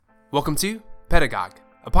Welcome to Pedagogue,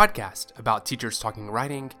 a podcast about teachers talking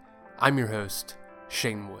writing. I'm your host,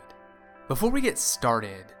 Shane Wood. Before we get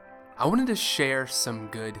started, I wanted to share some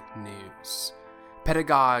good news.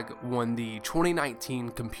 Pedagogue won the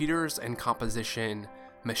 2019 Computers and Composition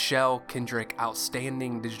Michelle Kendrick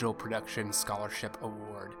Outstanding Digital Production Scholarship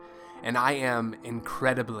Award, and I am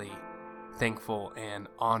incredibly thankful and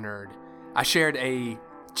honored. I shared a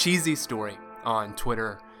cheesy story on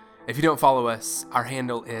Twitter. If you don't follow us, our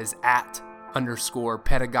handle is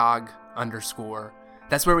 @_pedagogue_.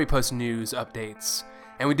 That's where we post news, updates,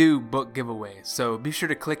 and we do book giveaways. So be sure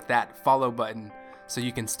to click that follow button so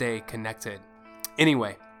you can stay connected.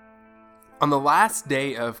 Anyway, on the last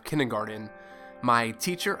day of kindergarten, my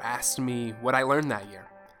teacher asked me what I learned that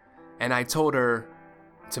year, and I told her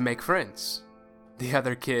to make friends. The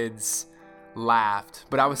other kids laughed,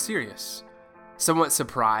 but I was serious. Somewhat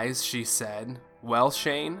surprised, she said, "Well,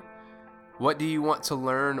 Shane, what do you want to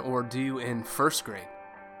learn or do in first grade?"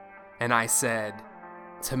 And I said,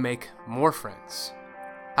 to make more friends.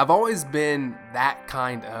 I've always been that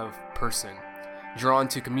kind of person, drawn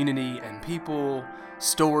to community and people,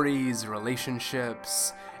 stories,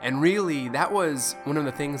 relationships, and really that was one of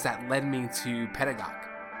the things that led me to Pedagogue.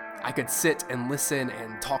 I could sit and listen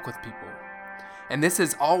and talk with people. And this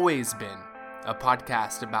has always been a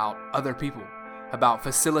podcast about other people, about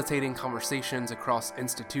facilitating conversations across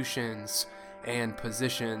institutions and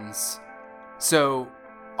positions. So,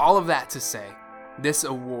 all of that to say, this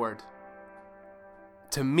award,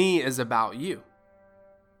 to me, is about you.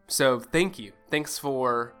 So, thank you. Thanks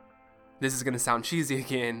for, this is going to sound cheesy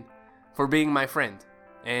again, for being my friend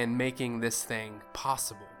and making this thing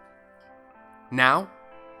possible. Now,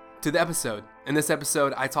 to the episode. In this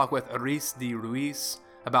episode, I talk with Aris de Ruiz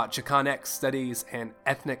about Chicanx studies and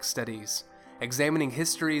ethnic studies, examining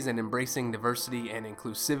histories and embracing diversity and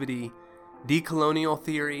inclusivity, decolonial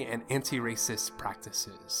theory, and anti-racist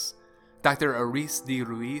practices. Dr. Aris de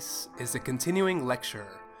Ruiz is a continuing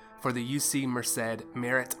lecturer for the UC Merced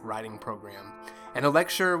Merit Writing Program and a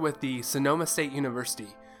lecturer with the Sonoma State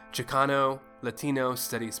University Chicano Latino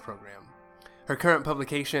Studies Program. Her current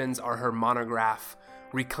publications are her monograph,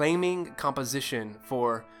 Reclaiming Composition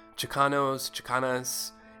for Chicanos,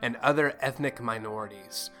 Chicanas, and Other Ethnic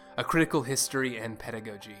Minorities, A Critical History and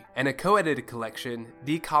Pedagogy, and a co-edited collection,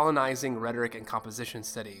 Decolonizing Rhetoric and Composition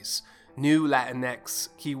Studies, New Latinx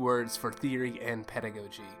Keywords for Theory and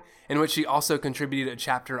Pedagogy, in which she also contributed a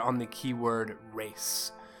chapter on the keyword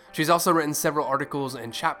race. She's also written several articles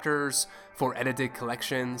and chapters for edited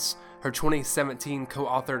collections. Her 2017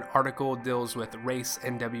 co-authored article deals with race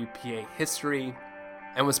and WPA history,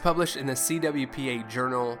 and was published in the CWPA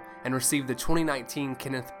Journal and received the 2019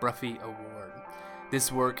 Kenneth Bruffy Award.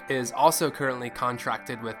 This work is also currently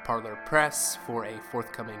contracted with Parlor Press for a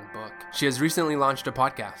forthcoming book. She has recently launched a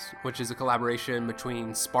podcast, which is a collaboration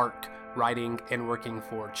between Spark Writing and Working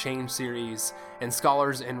for Change series and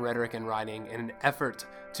Scholars in Rhetoric and Writing in an effort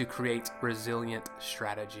to create resilient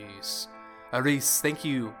strategies. Aris, thank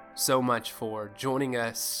you so much for joining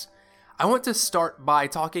us. I want to start by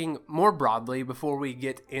talking more broadly before we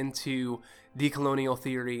get into decolonial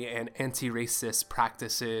theory and anti-racist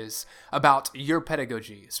practices about your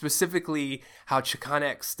pedagogy, specifically how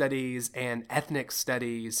Chicanx studies and ethnic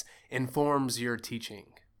studies informs your teaching.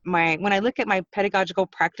 When I look at my pedagogical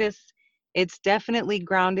practice, it's definitely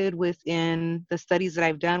grounded within the studies that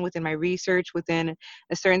I've done, within my research, within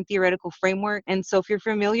a certain theoretical framework. And so if you're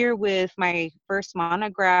familiar with my first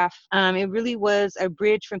monograph, it really was a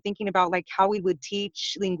bridge from thinking about like how we would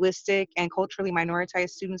teach linguistic and culturally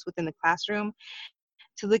minoritized students within the classroom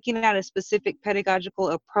to looking at a specific pedagogical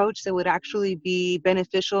approach that would actually be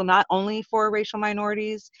beneficial not only for racial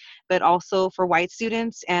minorities, but also for white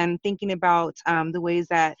students, and thinking about the ways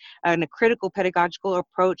that a critical pedagogical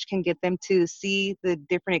approach can get them to see the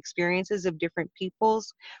different experiences of different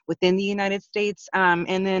peoples within the United States.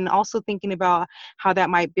 And then also thinking about how that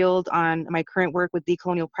might build on my current work with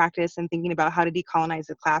decolonial practice and thinking about how to decolonize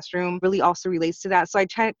the classroom really also relates to that. So I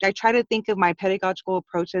try to think of my pedagogical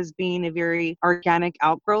approach as being a very organic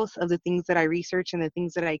outgrowth of the things that I research and the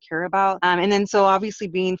things that I care about. And then so obviously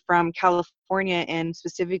being from California and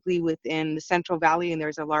specifically within the Central Valley, and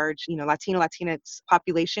there's a large, Latinx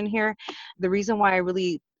population here, the reason why I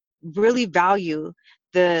really value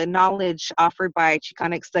the knowledge offered by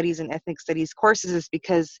Chicanx studies and ethnic studies courses is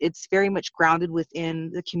because it's very much grounded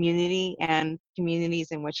within the community, and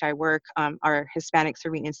communities in which I work are Hispanic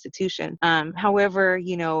serving institutions. However,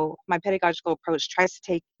 my pedagogical approach tries to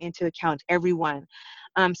take into account everyone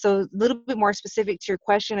So a little bit more specific to your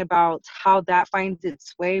question about how that finds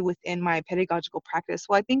its way within my pedagogical practice.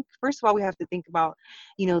 Well, I think first of all, we have to think about,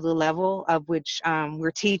 the level of which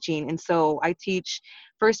we're teaching. And so I teach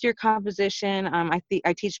first year composition.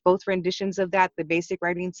 I teach both renditions of that, the basic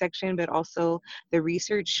writing section, but also the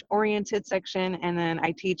research oriented section. And then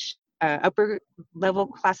I teach upper level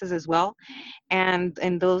classes as well. And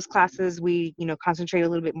in those classes, we, concentrate a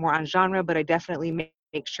little bit more on genre, but I definitely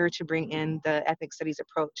make sure to bring in the ethnic studies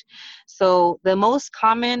approach. So the most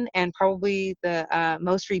common and probably the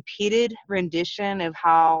most repeated rendition of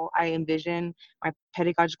how I envision my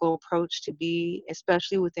pedagogical approach to be,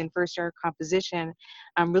 especially within first year composition,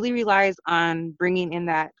 really relies on bringing in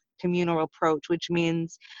that communal approach, which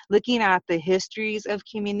means looking at the histories of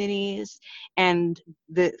communities and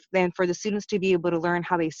then for the students to be able to learn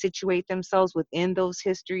how they situate themselves within those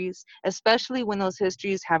histories, especially when those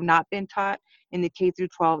histories have not been taught in the K through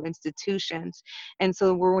 12 institutions. And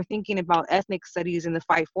so when we're thinking about ethnic studies and the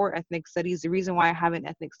fight for ethnic studies, the reason why I have an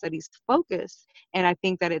ethnic studies focus, and I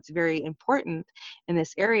think that it's very important in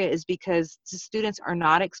this area, is because the students are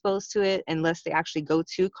not exposed to it unless they actually go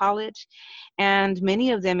to college. And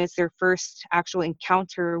many of them, it's their first actual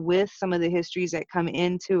encounter with some of the histories that come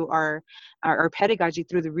into our pedagogy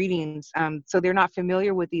through the readings. So they're not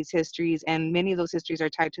familiar with these histories, and many of those histories are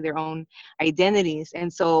tied to their own identities.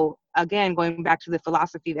 And so again, going back to the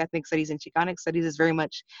philosophy of ethnic studies and Chicanic studies is very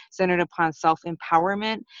much centered upon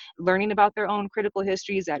self-empowerment, learning about their own critical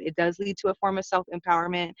histories, that it does lead to a form of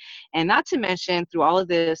self-empowerment. And not to mention, through all of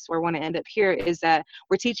this, where I want to end up here is that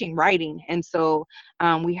we're teaching writing. And so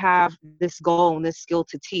we have this goal and this skill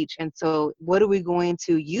to teach. And so what are we going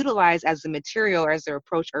to utilize as the material or as their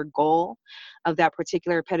approach or goal of that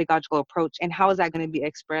particular pedagogical approach? And how is that going to be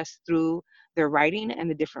expressed through their writing and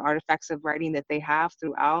the different artifacts of writing that they have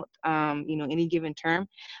throughout, any given term?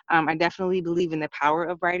 I definitely believe in the power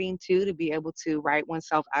of writing too, to be able to write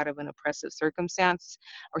oneself out of an oppressive circumstance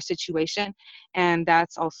or situation. And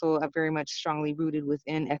that's also very much strongly rooted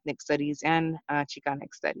within ethnic studies and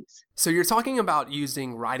Chicanic studies. So you're talking about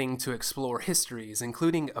using writing to explore histories,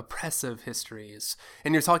 including oppressive histories,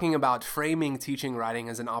 and you're talking about framing teaching writing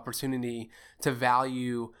as an opportunity to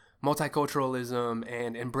value multiculturalism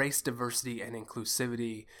and embrace diversity and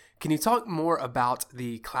inclusivity. Can you talk more about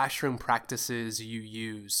the classroom practices you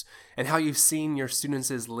use and how you've seen your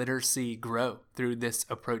students' literacy grow through this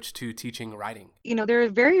approach to teaching writing? There are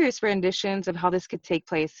various renditions of how this could take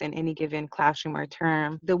place in any given classroom or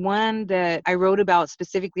term. The one that I wrote about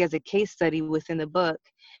specifically as a case study within the book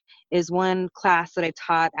is one class that I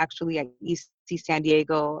taught actually at UC San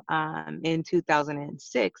Diego in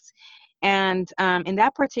 2006. And in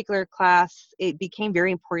that particular class, it became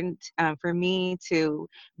very important for me to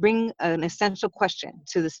bring an essential question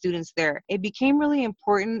to the students there. It became really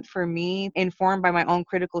important for me, informed by my own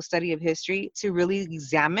critical study of history, to really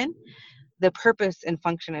examine the purpose and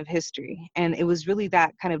function of history. And it was really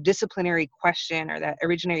that kind of disciplinary question, or that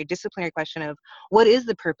originary disciplinary question of what is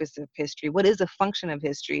the purpose of history? What is the function of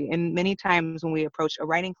history? And many times when we approach a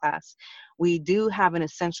writing class, we do have an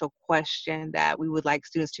essential question that we would like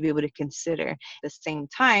students to be able to consider. At the same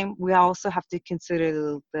time, we also have to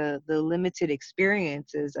consider the limited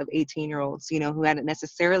experiences of 18-year-olds, who hadn't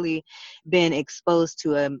necessarily been exposed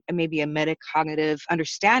to maybe a metacognitive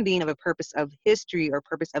understanding of a purpose of history or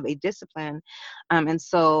purpose of a discipline. And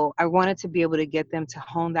so I wanted to be able to get them to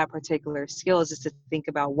hone that particular skill, just to think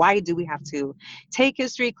about, why do we have to take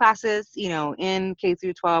history classes, in K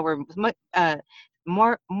through 12, or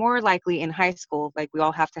more likely in high school, like we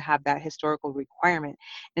all have to have that historical requirement.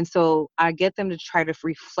 And so I get them to try to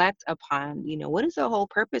reflect upon, what is the whole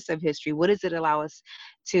purpose of history? What does it allow us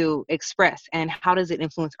to express, and how does it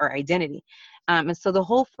influence our identity? And so the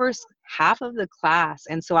whole first half of the class,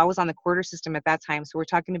 and so I was on the quarter system at that time, so we're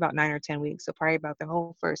talking about 9 or 10 weeks, so probably about the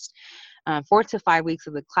whole first 4 to 5 weeks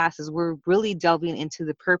of the classes, we're really delving into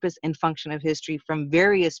the purpose and function of history from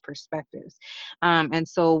various perspectives. And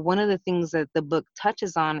so one of the things that the book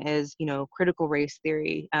touches on is, critical race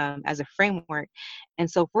theory as a framework. And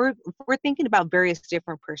so if we're thinking about various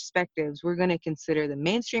different perspectives, we're going to consider the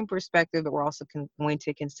mainstream perspective, but we're also going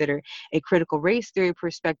to consider a critical race theory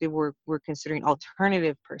perspective. We're considering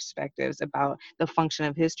alternative perspectives about the function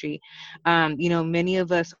of history. Many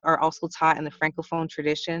of us are also taught in the Francophone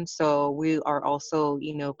tradition, so we are also,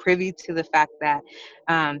 privy to the fact that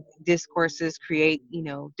discourses create,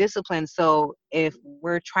 discipline. So if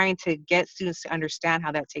we're trying to get students to understand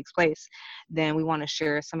how that takes place, then we want to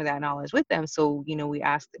share some of that knowledge with them. So, we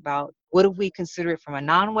asked about, what if we consider it from a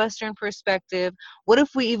non-Western perspective? What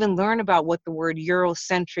if we even learn about what the word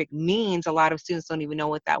Eurocentric means? A lot of students don't even know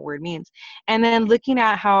what that word means. And then looking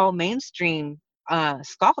at how mainstream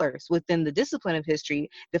scholars within the discipline of history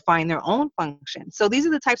define their own function. So these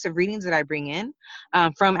are the types of readings that I bring in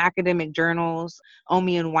from academic journals,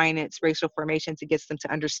 Omi and Wynant's Racial Formation, to get them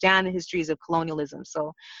to understand the histories of colonialism.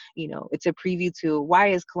 So, it's a preview to why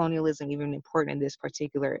is colonialism even important in this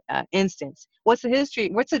particular instance? What's the history?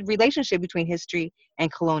 What's the relationship between history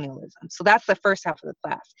and colonialism? So that's the first half of the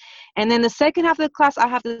class. And then the second half of the class, I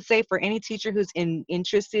have to say, for any teacher who's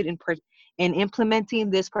interested in implementing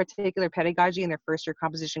this particular pedagogy in their first year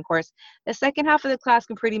composition course, the second half of the class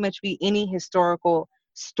can pretty much be any historical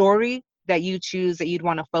story that you choose that you'd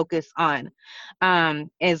want to focus on,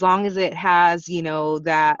 as long as it has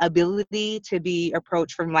that ability to be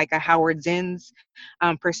approached from like a Howard Zinn's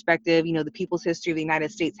perspective, the people's history of the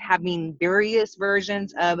United States having various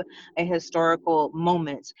versions of a historical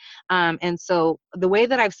moment. And so the way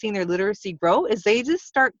that I've seen their literacy grow is they just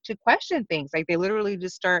start to question things. Like they literally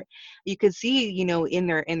just start, you could see, in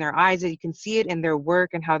their eyes, that you can see it in their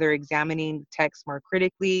work and how they're examining text more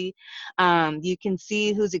critically. You can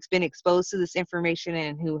see who's been exposed to this information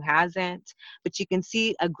and who hasn't, but you can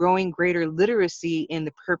see a growing greater literacy in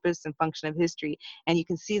the purpose and function of history. And you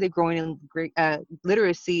can see the growing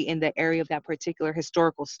literacy in the area of that particular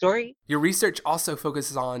historical story. Your research also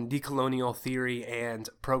focuses on decolonial theory and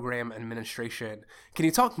program administration. Can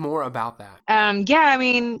you talk more about that? Yeah, I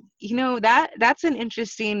mean, that's an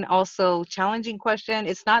interesting, also challenging question.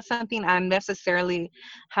 It's not something I necessarily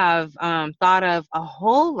have thought of a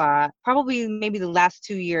whole lot. Probably maybe the last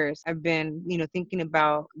 2 years I've been, thinking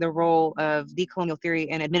about the role of decolonial theory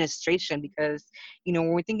and administration, because, when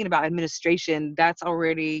we're thinking about administration, that's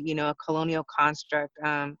already, a colonial construct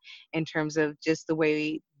in terms of just the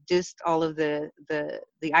way, just all of the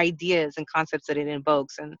ideas and concepts that it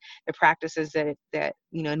invokes, and the practices that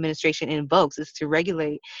administration invokes is to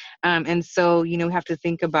regulate. And so, we have to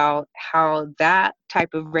think about how that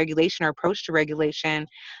type of regulation or approach to regulation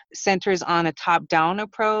centers on a top-down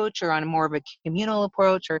approach, or on more of a communal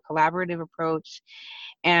approach or a collaborative approach,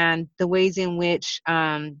 and the ways in which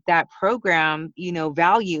that program,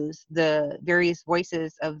 values the various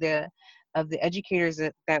voices of the educators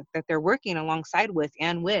that they're working alongside with,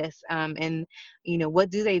 and what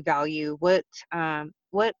do they value? What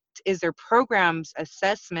is their program's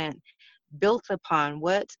assessment built upon?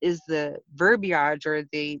 What is the verbiage or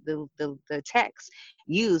the text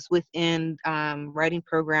used within writing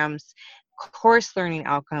programs, course learning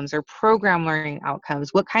outcomes or program learning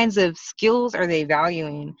outcomes? What kinds of skills are they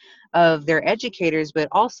valuing of their educators, but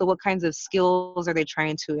also what kinds of skills are they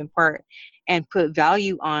trying to impart and put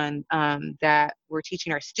value on that we're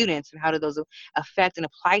teaching our students, and how do those affect and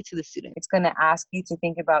apply to the student? It's going to ask you to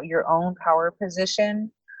think about your own power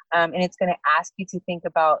position, and it's going to ask you to think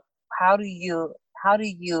about how do you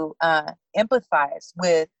empathize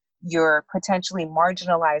with your potentially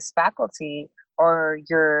marginalized faculty, or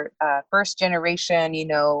your first generation,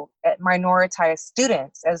 minoritized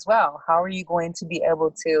students as well. How are you going to be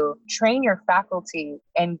able to train your faculty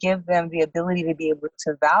and give them the ability to be able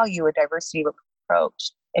to value a diversity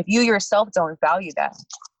approach if you yourself don't value that?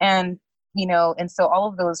 And so all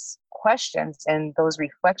of those questions and those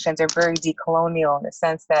reflections are very decolonial, in the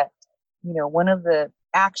sense that, one of the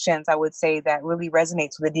actions I would say that really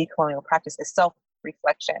resonates with the decolonial practice is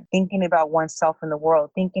self-reflection, thinking about oneself in the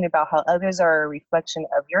world, thinking about how others are a reflection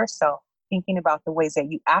of yourself, thinking about the ways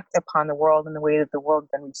that you act upon the world and the way that the world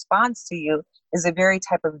then responds to you, is a very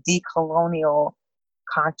type of decolonial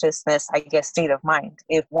consciousness, I guess, state of mind.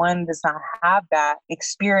 If one does not have that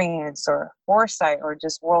experience or foresight or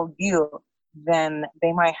just worldview, then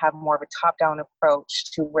they might have more of a top-down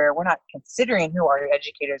approach, to where we're not considering who our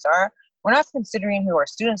educators are. We're not considering who our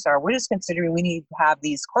students are. We're just considering we need to have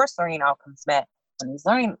these course learning outcomes met. And these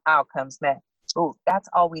learning outcomes met, oh, that's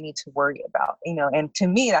all we need to worry about. And to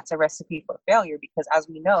me, that's a recipe for failure, because as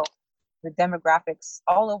we know, the demographics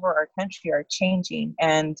all over our country are changing,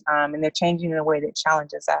 and they're changing in a way that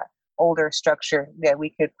challenges that older structure that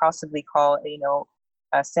we could possibly call,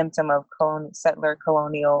 a symptom of settler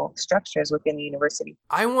colonial structures within the university.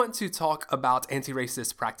 I want to talk about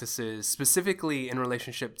anti-racist practices, specifically in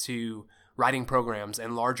relationship to writing programs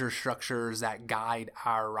and larger structures that guide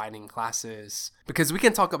our writing classes, because we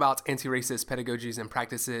can talk about anti-racist pedagogies and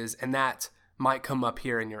practices, and that might come up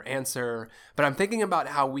here in your answer, but I'm thinking about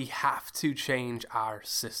how we have to change our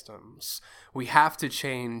systems. We have to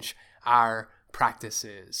change our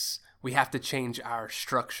practices. We have to change our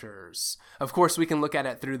structures. Of course, we can look at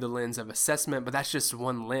it through the lens of assessment, but that's just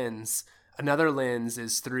one lens. Another lens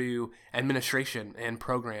is through administration and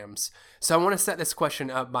programs. So I want to set this question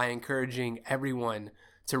up by encouraging everyone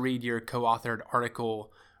to read your co-authored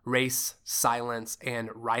article, Race, Silence, and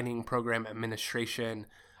Writing Program Administration.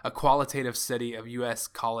 a qualitative study of U.S.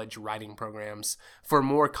 college writing programs. For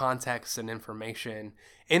more context and information,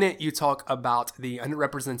 in it you talk about the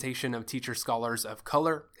underrepresentation of teacher scholars of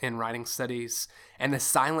color in writing studies and the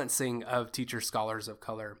silencing of teacher scholars of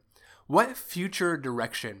color. What future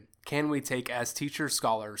direction can we take as teacher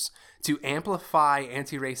scholars to amplify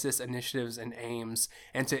anti-racist initiatives and aims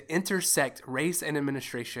and to intersect race and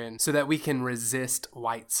administration so that we can resist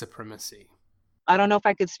white supremacy? I don't know if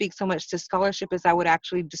I could speak so much to scholarship as I would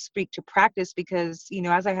actually just speak to practice because,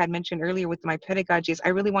 as I had mentioned earlier with my pedagogies, I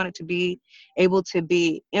really want it to be able to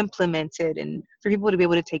be implemented and for people to be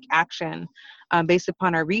able to take action based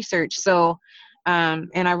upon our research. So,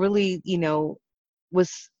 and I really,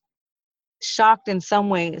 was shocked in some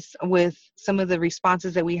ways with some of the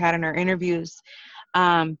responses that we had in our interviews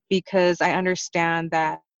because I understand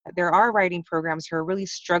that there are writing programs who are really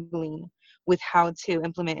struggling with how to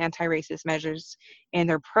implement anti-racist measures in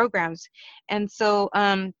their programs. And so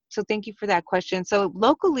thank you for that question. So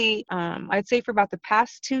locally, I'd say for about the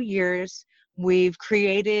past 2 years, we've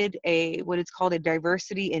created what is called a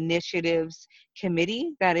diversity initiatives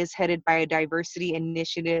committee that is headed by a diversity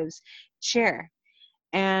initiatives chair.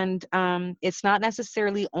 And it's not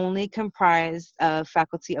necessarily only comprised of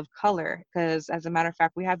faculty of color, because as a matter of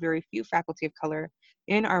fact, we have very few faculty of color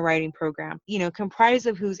in our writing program, comprised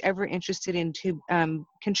of who's ever interested in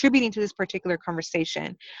contributing to this particular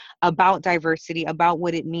conversation about diversity, about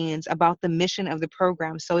what it means, about the mission of the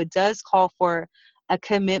program. So it does call for a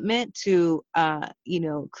commitment to,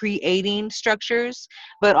 creating structures,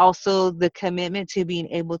 but also the commitment to being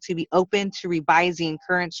able to be open to revising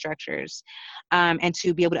current structures, and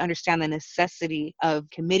to be able to understand the necessity of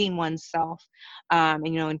committing oneself, and,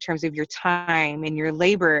 in terms of your time and your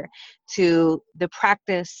labor to the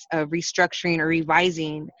practice of restructuring or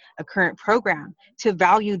revising a current program to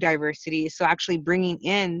value diversity. So actually bringing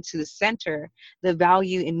in to the center the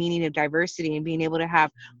value and meaning of diversity and being able to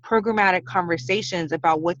have programmatic conversations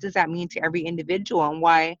about what does that mean to every individual and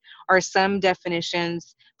why are some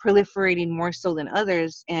definitions proliferating more so than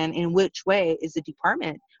others, and in which way is the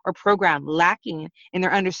department or program lacking in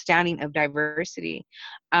their understanding of diversity.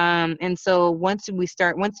 And so once you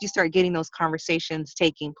start getting those conversations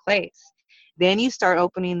taking place, then you start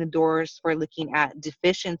opening the doors for looking at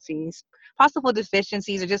possible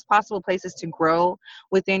deficiencies, or just possible places to grow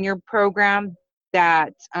within your program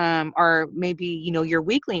that are maybe, your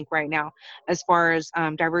weak link right now as far as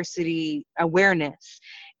diversity awareness.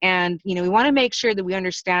 And, we want to make sure that we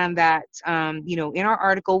understand that, in our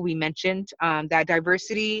article, we mentioned that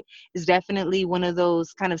diversity is definitely one of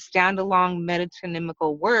those kind of standalone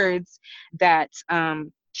metonymical words that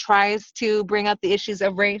tries to bring up the issues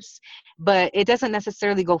of race, but it doesn't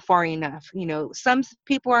necessarily go far enough. Some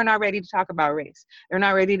people are not ready to talk about race. They're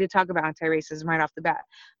not ready to talk about anti-racism right off the bat.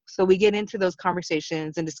 So we get into those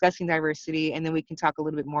conversations and discussing diversity, and then we can talk a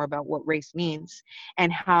little bit more about what race means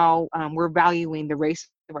and how we're valuing the race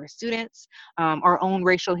of our students, our own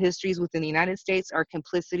racial histories within the United States, our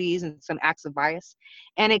complicities and some acts of bias.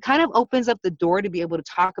 And it kind of opens up the door to be able to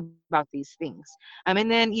talk about these things. And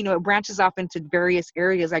then, it branches off into various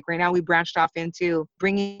areas. Like right now, we branched off into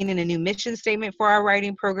bringing in a new mission statement for our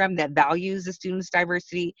writing program that values the students'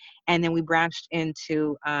 diversity. And then we branched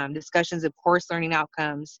into discussions of course learning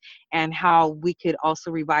outcomes and how we could also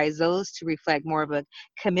revise those to reflect more of a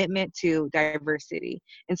commitment to diversity.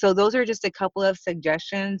 And so those are just a couple of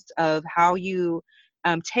suggestions of how you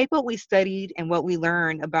take what we studied and what we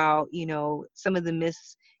learned about, some of the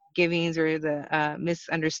misgivings or the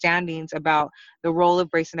misunderstandings about the role of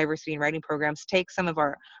race and diversity in writing programs, take some of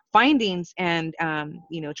our findings and,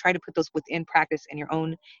 try to put those within practice in your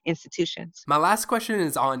own institutions. My last question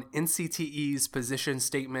is on NCTE's position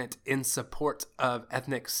statement in support of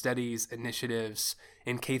ethnic studies initiatives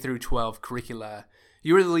in K through 12 curricula.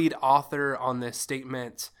 You were the lead author on this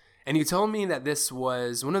statement, and you told me that this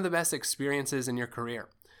was one of the best experiences in your career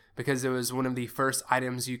because it was one of the first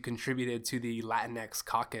items you contributed to the Latinx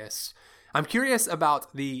caucus. I'm curious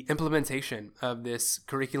about the implementation of this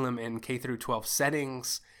curriculum in K through 12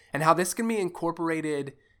 settings and how this can be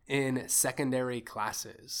incorporated in secondary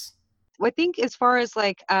classes. I think as far as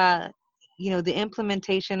the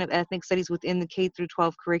implementation of ethnic studies within the K through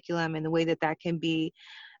 12 curriculum and the way that can be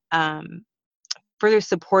further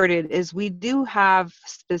supported is we do have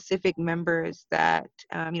specific members that,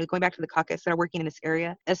 going back to the caucus, that are working in this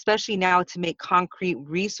area, especially now to make concrete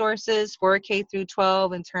resources for K through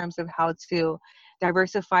 12 in terms of how to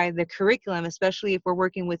diversify the curriculum, especially if we're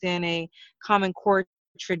working within a Common Core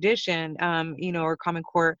tradition, or Common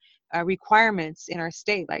Core requirements in our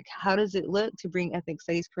state. Like, how does it look to bring ethnic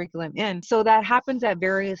studies curriculum in? So that happens at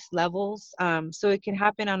various levels. So it can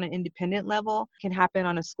happen on an independent level, can happen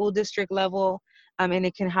on a school district level, and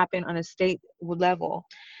it can happen on a state level.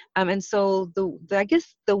 And so I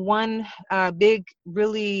guess the one big,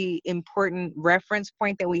 really important reference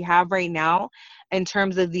point that we have right now in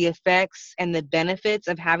terms of the effects and the benefits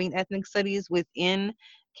of having ethnic studies within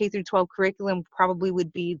K through 12 curriculum probably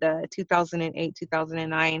would be the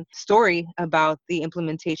 2008-2009 story about the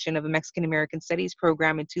implementation of a Mexican American Studies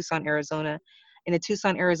program in Tucson, Arizona, in the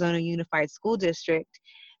Tucson, Arizona Unified School District.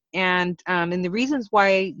 And the reasons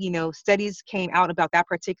why, studies came out about that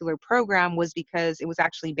particular program was because it was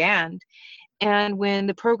actually banned. And when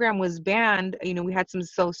the program was banned, we had some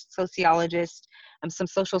sociologists, some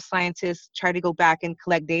social scientists try to go back and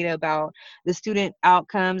collect data about the student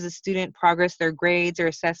outcomes, the student progress, their grades, their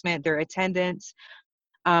assessment, their attendance,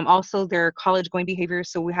 also their college going behavior.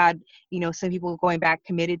 So we had, some people going back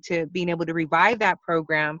committed to being able to revive that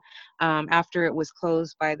program after it was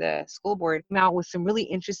closed by the school board. Came out with some really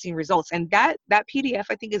interesting results. And that PDF,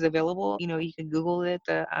 I think, is available. You can Google it,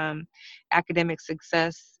 the Academic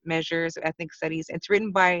Success Measures of Ethnic Studies. It's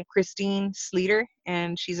written by Christine Sleeter,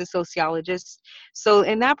 and she's a sociologist. So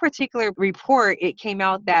in that particular report, it came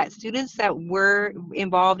out that students that were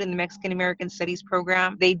involved in the Mexican American Studies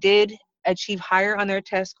program, they did achieve higher on their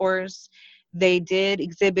test scores. They did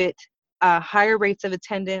exhibit higher rates of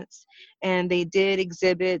attendance, and they did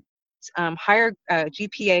exhibit higher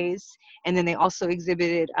GPAs, and then they also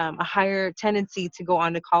exhibited a higher tendency to go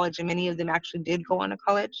on to college, and many of them actually did go on to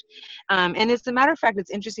college. And as a matter of fact,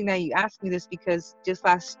 it's interesting that you asked me this, because just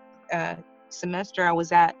last semester I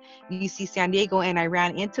was at UC San Diego, and I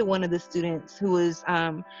ran into one of the students who was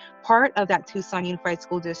part of that Tucson Unified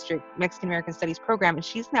School District Mexican American Studies program, and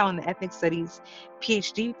she's now in the Ethnic Studies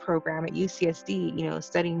PhD program at UCSD,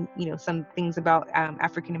 studying some things about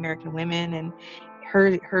African American women, and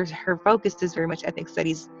her focus is very much ethnic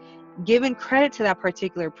studies, given credit to that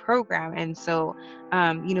particular program. And so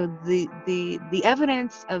the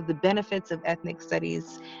evidence of the benefits of ethnic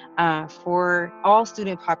studies for all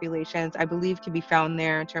student populations, I believe, can be found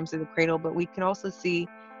there in terms of the cradle, but we can also see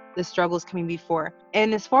the struggles coming before.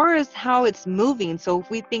 And as far as how it's moving, so if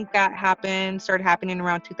we think that started happening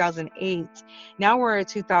around 2008, now we're at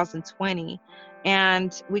 2020,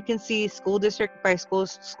 and we can see school district by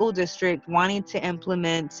school district wanting to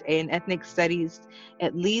implement an ethnic studies,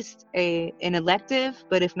 at least an elective,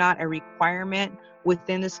 but if not a requirement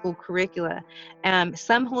within the school curricula.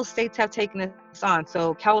 Some whole states have taken this on.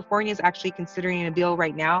 So California is actually considering a bill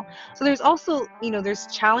right now. So there's also, there's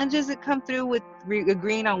challenges that come through with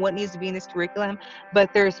agreeing on what needs to be in this curriculum,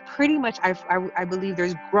 but there's pretty much, I believe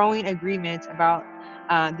there's growing agreement about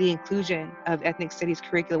the inclusion of ethnic studies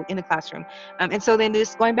curriculum in the classroom. And so then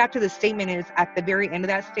just going back to the statement, is at the very end of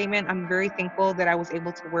that statement, I'm very thankful that I was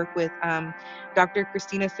able to work with Dr.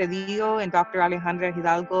 Cristina Cedillo and Dr. Alejandra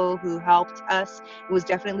Hidalgo, who helped us. It was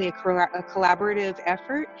definitely a collaborative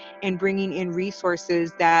effort in bringing in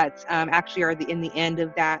resources that actually are in the end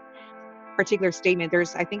of that particular statement.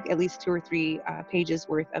 There's, I think, at least 2 or 3 pages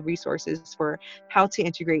worth of resources for how to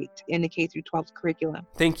integrate in the K through 12 curriculum.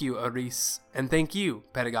 Thank you, Aris, and thank you,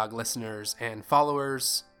 Pedagogue listeners and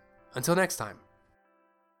followers. Until next time.